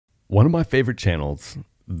One of my favorite channels,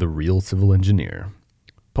 The Real Civil Engineer,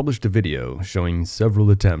 published a video showing several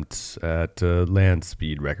attempts at a land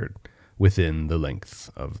speed record within the length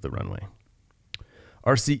of the runway.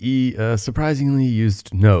 RCE surprisingly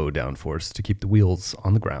used no downforce to keep the wheels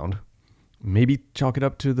on the ground. Maybe chalk it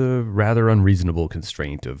up to the rather unreasonable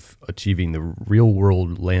constraint of achieving the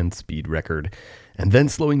real-world land speed record and then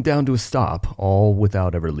slowing down to a stop, all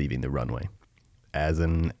without ever leaving the runway. As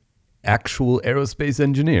an actual aerospace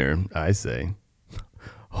engineer, I say,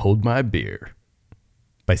 hold my beer.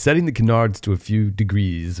 By setting the canards to a few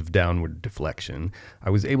degrees of downward deflection, I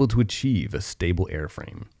was able to achieve a stable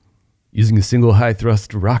airframe. Using a single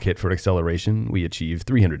high-thrust rocket for acceleration, we achieved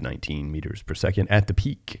 319 meters per second at the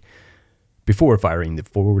peak, before firing the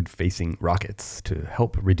forward-facing rockets to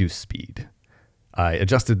help reduce speed. I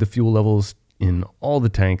adjusted the fuel levels in all the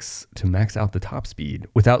tanks to max out the top speed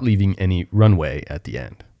without leaving any runway at the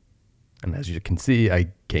end. And as you can see,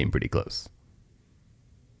 I came pretty close.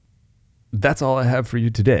 That's all I have for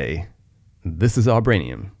you today. This is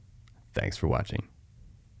Aubranium. Thanks for watching.